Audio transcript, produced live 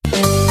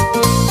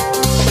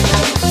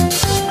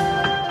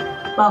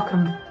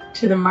Welcome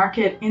to the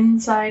Market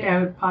Inside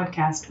Out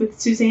podcast with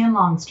Suzanne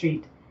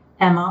Longstreet,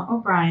 Emma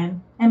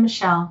O'Brien, and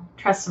Michelle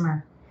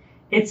Tressimer.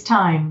 It's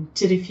time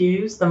to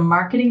diffuse the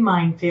marketing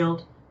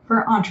minefield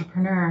for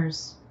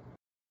entrepreneurs.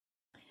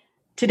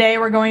 Today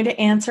we're going to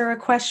answer a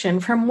question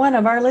from one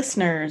of our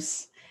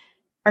listeners.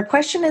 Our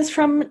question is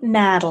from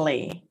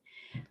Natalie.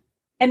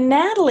 And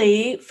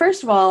Natalie,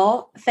 first of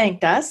all,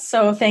 thanked us.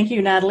 So thank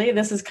you, Natalie.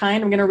 This is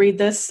kind. I'm going to read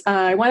this.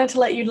 I wanted to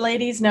let you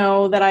ladies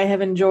know that I have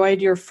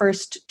enjoyed your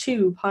first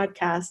 2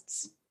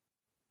 podcasts.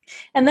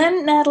 And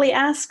then Natalie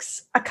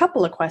asks a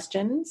couple of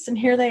questions, and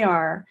here they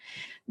are.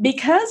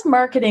 Because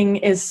marketing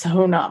is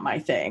so not my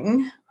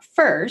thing,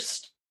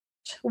 first,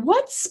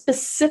 what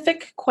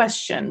specific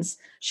questions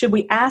should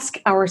we ask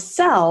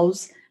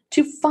ourselves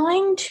to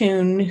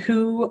fine-tune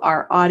who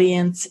our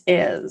audience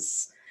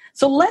is?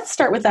 So let's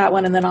start with that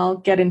one, and then I'll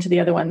get into the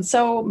other one.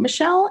 So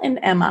Michelle and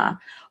Emma,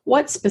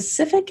 what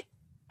specific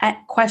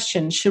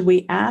questions should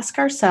we ask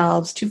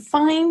ourselves to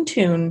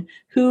fine-tune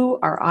who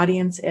our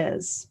audience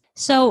is?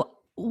 So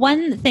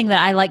one thing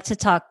that I like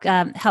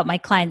to help my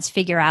clients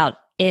figure out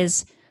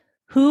is,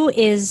 who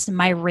is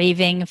my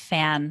raving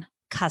fan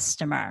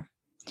customer?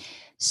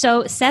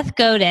 So Seth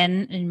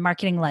Godin, a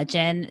marketing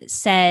legend,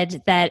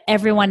 said that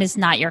everyone is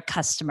not your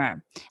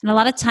customer. And a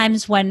lot of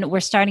times when we're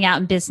starting out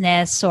in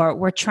business or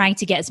we're trying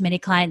to get as many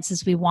clients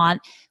as we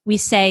want, we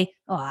say,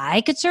 oh,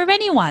 I could serve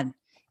anyone.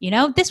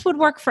 This would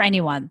work for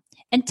anyone.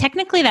 And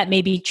technically that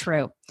may be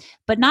true,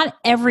 but not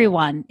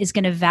everyone is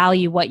going to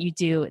value what you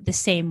do the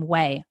same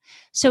way.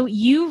 So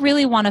you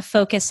really want to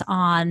focus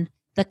on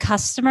the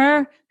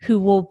customer who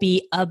will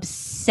be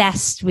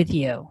obsessed with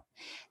you.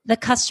 The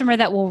customer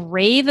that will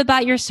rave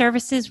about your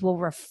services, will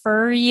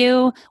refer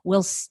you,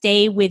 will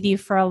stay with you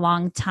for a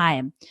long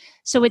time.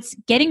 So it's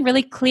getting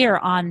really clear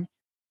on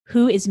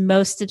who is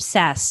most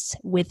obsessed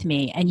with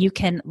me. And you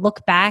can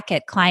look back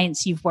at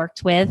clients you've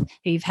worked with,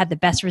 who you've had the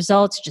best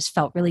results, just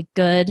felt really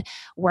good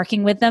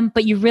working with them.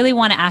 But you really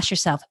want to ask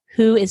yourself,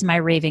 who is my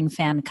raving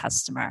fan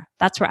customer?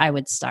 That's where I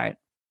would start.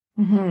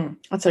 Mm-hmm.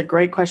 That's a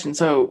great question.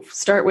 So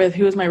start with,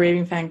 who is my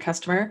raving fan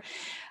customer?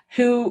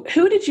 Who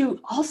did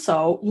you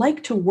also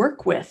like to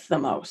work with the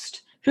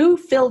most? Who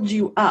filled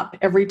you up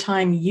every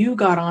time you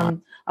got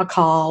on a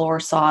call or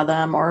saw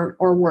them or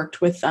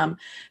worked with them?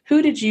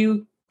 Who did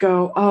you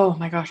go, oh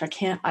my gosh,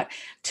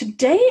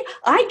 today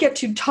I get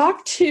to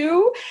talk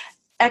to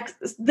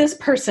this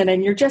person,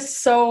 and you're just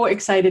so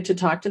excited to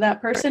talk to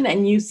that person,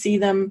 and you see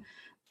them.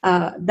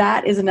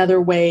 That is another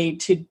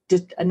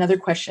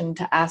question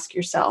to ask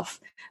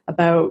yourself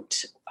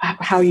about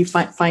how you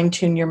fine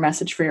tune your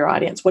message for your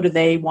audience. What do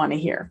they want to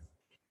hear?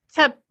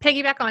 To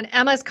piggyback on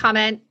Emma's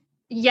comment,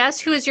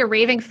 yes, who is your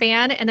raving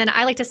fan? And then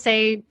I like to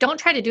say, don't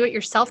try to do it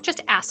yourself,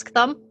 just ask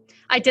them.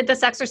 I did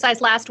this exercise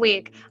last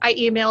week. I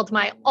emailed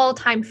my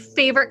all-time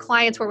favorite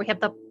clients where we have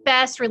the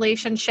best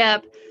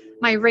relationship,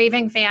 my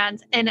raving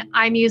fans, and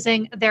I'm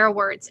using their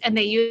words. And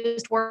they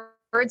used words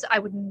I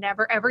would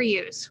never, ever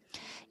use.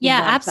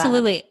 Yeah,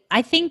 absolutely.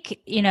 I think,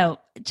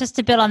 just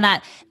to build on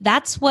that,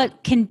 that's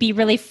what can be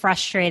really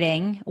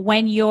frustrating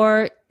when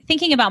you're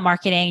thinking about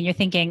marketing and you're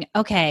thinking,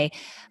 okay,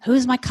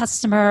 who's my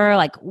customer?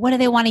 Like, what do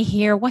they want to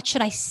hear? What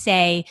should I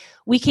say?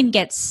 We can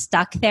get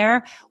stuck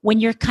there when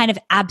you're kind of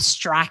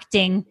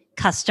abstracting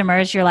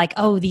customers. You're like,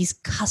 oh, these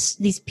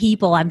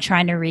people I'm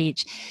trying to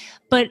reach.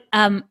 But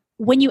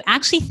when you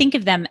actually think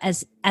of them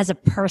as a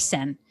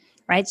person,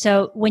 right?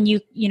 So when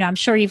I'm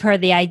sure you've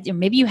heard the idea,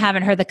 maybe you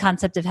haven't heard the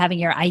concept of having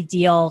your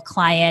ideal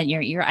client,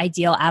 your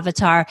ideal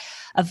avatar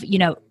of,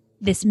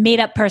 this made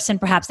up person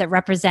perhaps that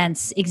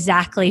represents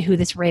exactly who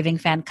this raving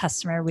fan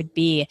customer would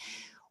be.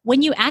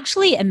 When you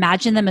actually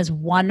imagine them as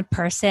one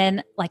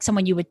person, like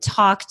someone you would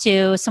talk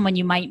to, someone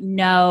you might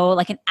know,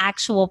 like an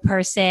actual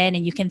person,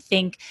 and you can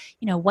think,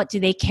 what do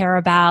they care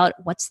about?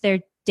 What's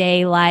their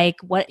day like?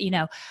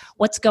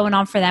 What's going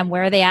on for them?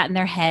 Where are they at in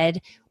their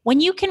head?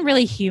 When you can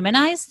really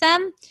humanize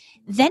them,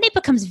 then it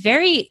becomes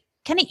very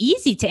kind of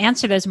easy to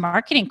answer those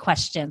marketing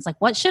questions. Like,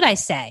 what should I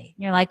say?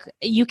 You're like,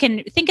 you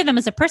can think of them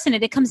as a person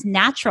and it comes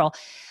natural.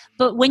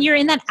 But when you're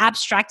in that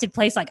abstracted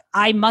place, like,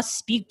 I must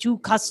speak to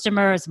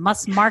customers,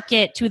 must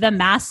market to the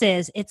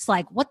masses, it's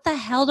like, what the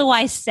hell do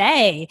I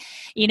say?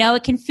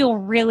 It can feel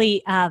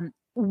really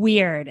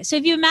weird. So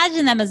if you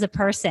imagine them as a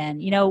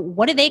person,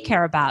 what do they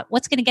care about?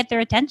 What's going to get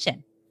their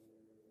attention?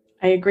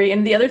 I agree.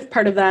 And the other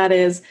part of that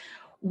is,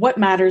 what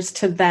matters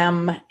to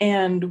them,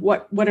 and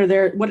what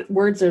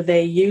words are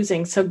they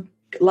using? So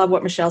love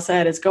what Michelle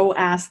said, is go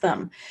ask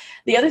them.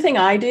 The other thing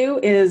I do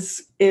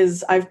is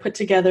I've put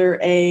together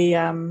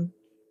a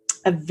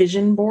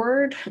vision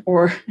board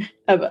or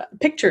of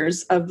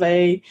pictures of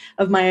my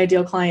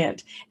ideal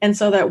client. And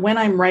so that when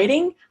I'm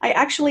writing, I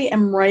actually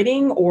am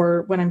writing,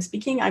 or when I'm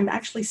speaking, I'm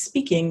actually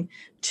speaking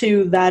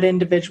to that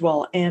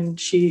individual. And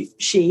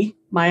she,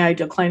 my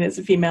ideal client is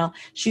a female,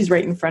 she's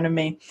right in front of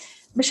me.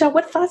 Michelle,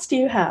 what thoughts do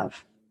you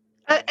have?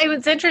 It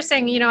was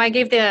interesting. I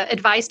gave the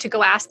advice to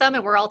go ask them,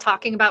 and we're all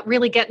talking about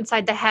really get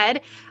inside the head.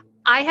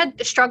 I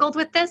had struggled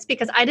with this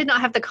because I did not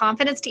have the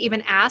confidence to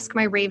even ask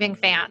my raving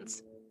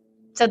fans.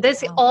 So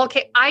this all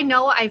came, I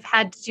know I've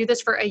had to do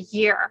this for a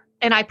year,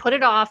 and I put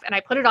it off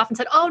and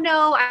said, oh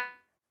no,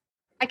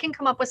 I can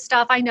come up with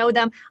stuff. I know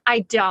them.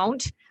 I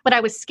don't, but I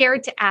was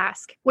scared to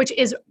ask, which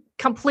is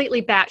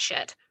completely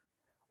batshit.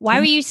 Why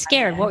were you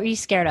scared? What were you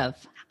scared of?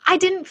 I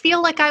didn't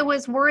feel like I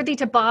was worthy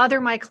to bother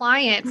my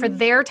client for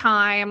their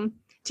time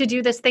to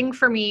do this thing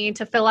for me,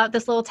 to fill out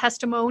this little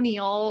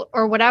testimonial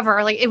or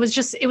whatever. Like, it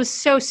was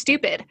so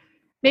stupid.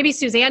 Maybe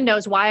Suzanne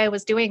knows why I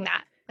was doing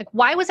that. Like,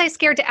 why was I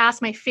scared to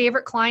ask my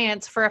favorite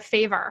clients for a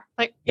favor?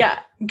 Like, yeah,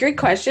 great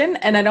question.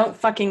 And I don't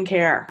fucking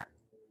care.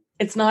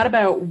 It's not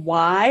about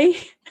why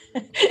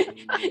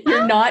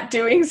you're not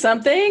doing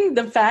something.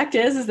 The fact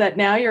is that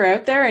now you're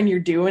out there and you're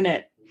doing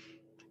it.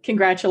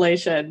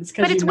 Congratulations.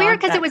 But it's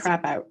weird because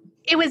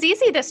it was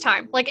easy this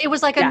time. Like, it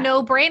was like a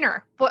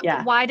no-brainer. But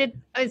why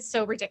it's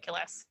so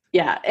ridiculous.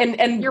 Yeah.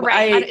 And you're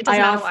right. It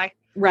doesn't matter why.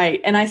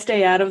 Right. And I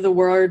stay out of the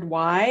word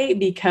why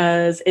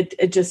because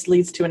it just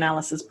leads to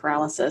analysis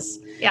paralysis.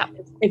 Yeah.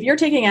 If you're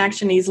taking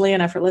action easily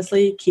and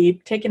effortlessly,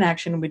 keep taking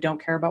action. We don't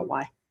care about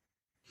why.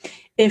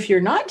 If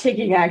you're not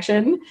taking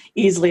action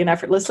easily and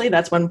effortlessly,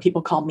 that's when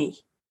people call me.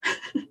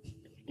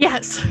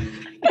 Yes.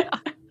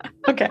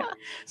 Okay.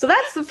 So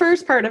that's the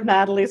first part of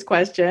Natalie's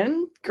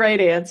question.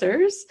 Great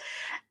answers.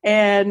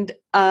 And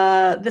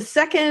the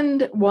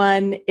second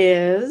one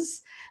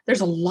is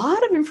there's a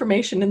lot of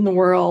information in the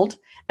world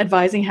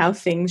advising how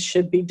things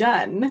should be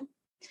done.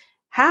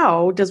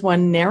 How does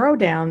one narrow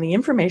down the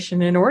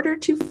information in order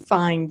to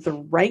find the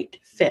right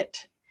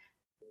fit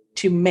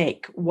to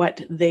make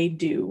what they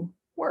do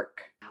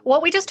work?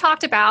 What we just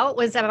talked about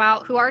was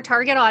about who our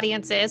target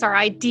audience is, our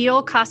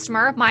ideal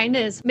customer. Mine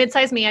is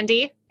Midsize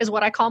Mandy, is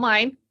what I call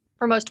mine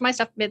for most of my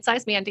stuff,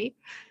 Midsize Mandy.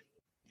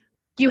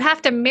 You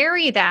have to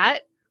marry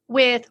that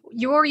with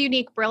your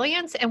unique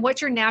brilliance and what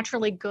you're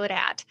naturally good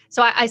at.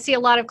 So I see a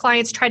lot of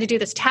clients try to do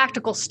this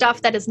tactical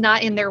stuff that is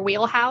not in their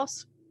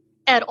wheelhouse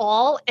at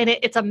all. And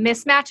it's a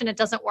mismatch and it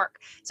doesn't work.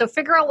 So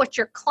figure out what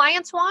your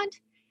clients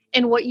want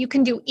and what you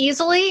can do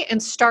easily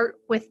and start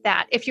with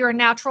that. If you're a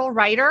natural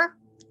writer,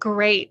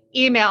 great.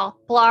 Email,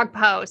 blog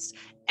posts,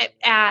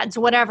 ads,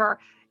 whatever.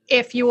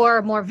 If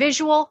you're more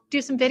visual,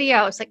 do some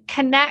videos, like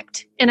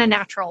connect in a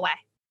natural way.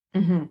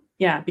 Mm-hmm.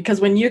 Yeah, because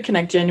when you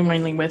connect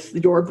genuinely with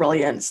your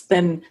brilliance,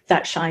 then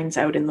that shines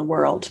out in the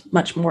world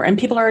much more. And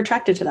people are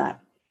attracted to that.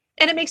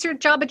 And it makes your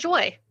job a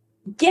joy.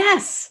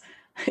 Yes.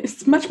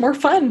 It's much more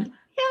fun.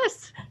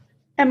 Yes.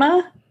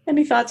 Emma,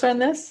 any thoughts on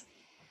this?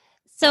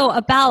 So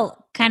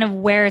about kind of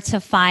where to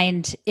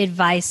find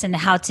advice and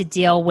how to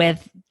deal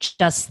with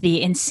just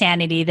the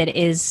insanity that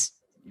is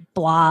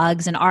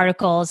blogs and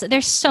articles.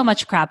 There's so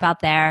much crap out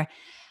there.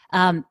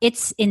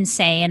 It's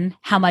insane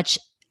how much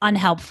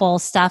unhelpful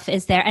stuff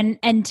is there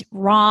and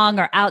wrong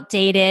or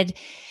outdated.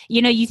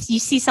 You know, you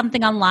see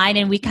something online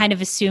and we kind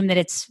of assume that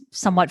it's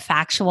somewhat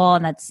factual,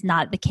 and that's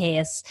not the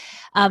case.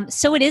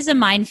 So it is a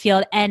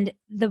minefield. And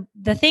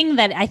the thing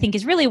that I think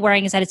is really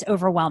worrying is that it's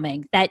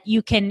overwhelming, that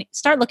you can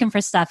start looking for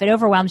stuff, it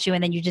overwhelms you,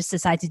 and then you just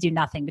decide to do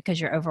nothing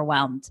because you're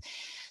overwhelmed.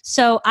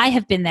 So I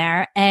have been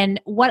there, and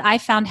what I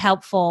found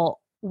helpful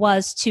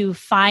was to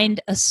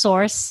find a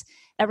source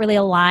that really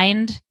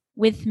aligned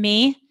with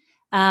me,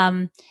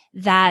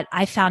 that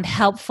I found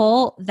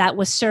helpful, that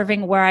was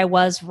serving where I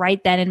was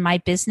right then in my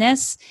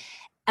business,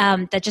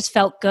 that just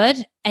felt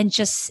good, and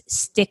just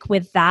stick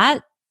with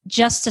that,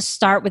 just to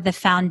start with the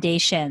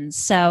foundations.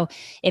 So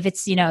if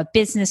it's, a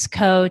business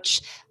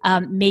coach,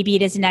 maybe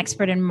it is an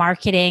expert in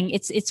marketing,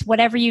 it's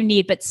whatever you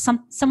need, but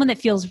someone that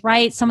feels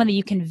right, someone that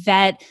you can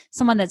vet,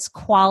 someone that's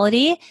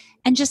quality,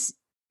 and just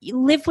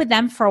live with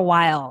them for a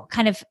while,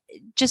 kind of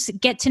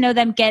just get to know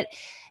them,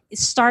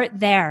 start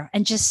there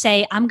and just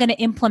say, I'm going to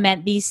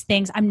implement these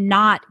things. I'm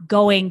not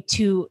going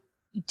to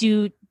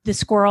do the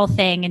squirrel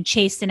thing and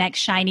chase the next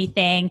shiny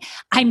thing.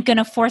 I'm going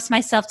to force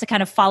myself to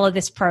kind of follow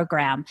this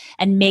program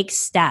and make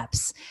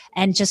steps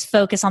and just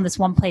focus on this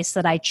one place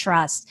that I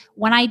trust.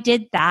 When I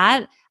did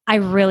that, I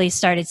really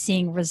started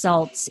seeing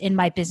results in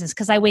my business,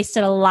 because I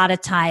wasted a lot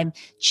of time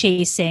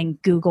chasing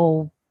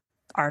Google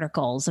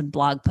articles and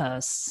blog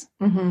posts.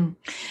 Mm-hmm.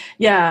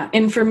 Yeah.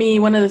 And for me,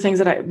 one of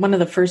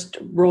the first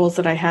roles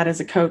that I had as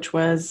a coach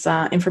was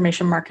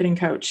information marketing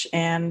coach.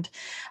 And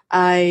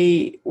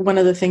one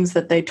of the things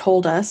that they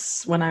told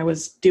us when I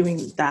was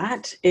doing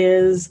that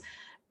is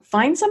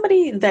find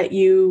somebody that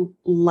you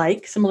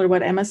like, similar to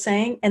what Emma's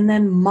saying, and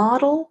then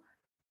model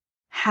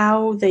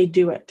how they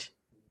do it.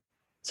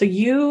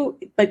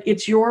 But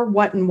it's your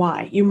what and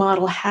why. You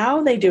model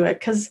how they do it,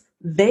 because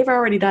they've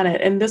already done it.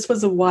 And this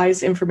was a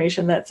wise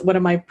information that one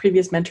of my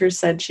previous mentors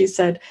said. She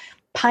said,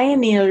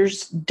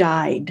 pioneers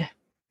died.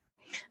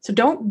 So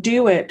don't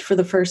do it for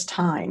the first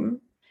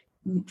time.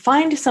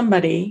 Find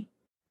somebody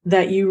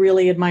that you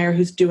really admire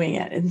who's doing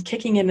it and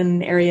kicking it in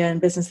an area in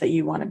business that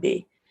you want to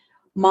be.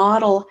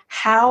 Model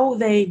how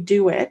they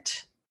do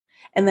it,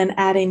 and then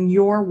add in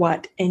your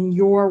what and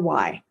your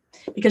why.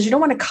 Because you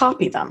don't want to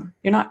copy them.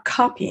 You're not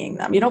copying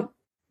them.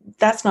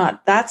 That's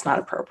not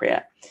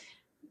appropriate.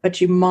 But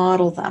you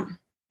model them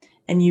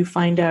and you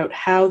find out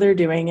how they're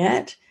doing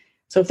it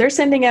So if they're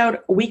sending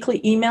out weekly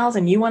emails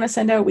and you want to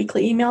send out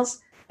weekly emails,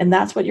 and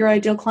that's what your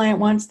ideal client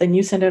wants, then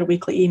you send out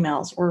weekly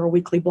emails or a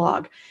weekly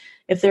blog.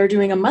 If they're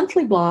doing a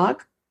monthly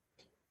blog,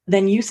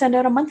 then you send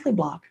out a monthly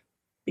blog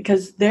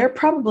because they're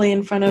probably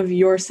in front of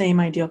your same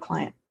ideal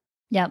client.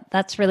 Yeah,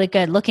 that's really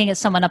good. Looking at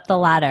someone up the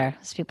ladder,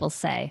 as people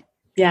say.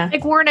 Yeah.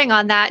 Big warning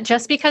on that.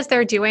 Just because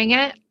they're doing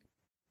it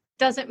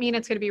doesn't mean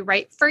it's going to be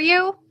right for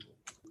you.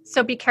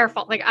 So be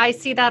careful. Like I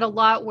see that a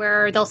lot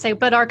where they'll say,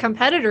 but our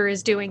competitor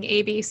is doing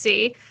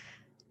ABC.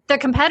 The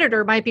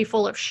competitor might be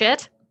full of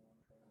shit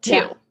too.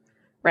 Yeah,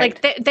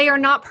 right. Like they are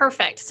not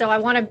perfect. So I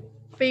want to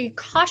be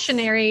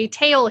cautionary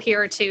tale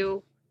here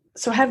to.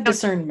 So have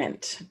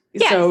discernment.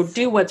 Yes. So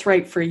do what's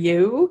right for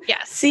you.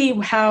 Yes. See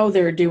how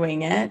they're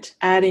doing it.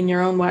 Add in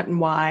your own what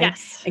and why.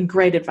 Yes. And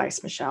great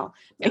advice, Michelle.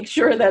 Make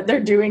sure that they're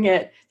doing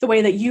it the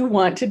way that you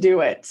want to do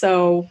it.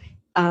 So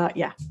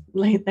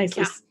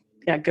nicely.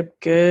 Yeah,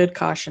 good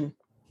caution.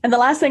 And the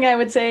last thing I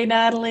would say,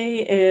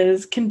 Natalie,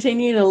 is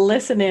continue to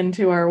listen in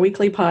to our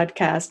weekly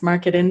podcast,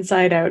 Market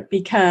Inside Out,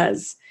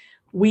 because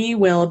we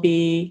will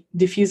be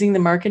diffusing the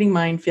marketing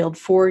minefield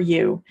for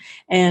you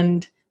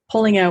and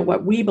pulling out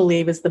what we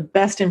believe is the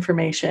best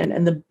information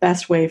and the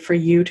best way for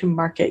you to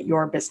market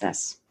your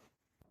business.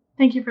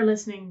 Thank you for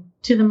listening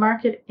to the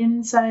Market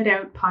Inside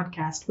Out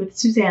podcast with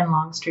Suzanne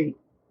Longstreet,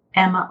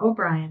 Emma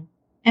O'Brien,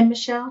 and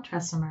Michelle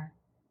Tressimer.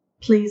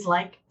 Please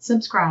like,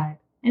 subscribe,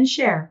 and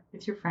share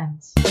with your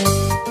friends.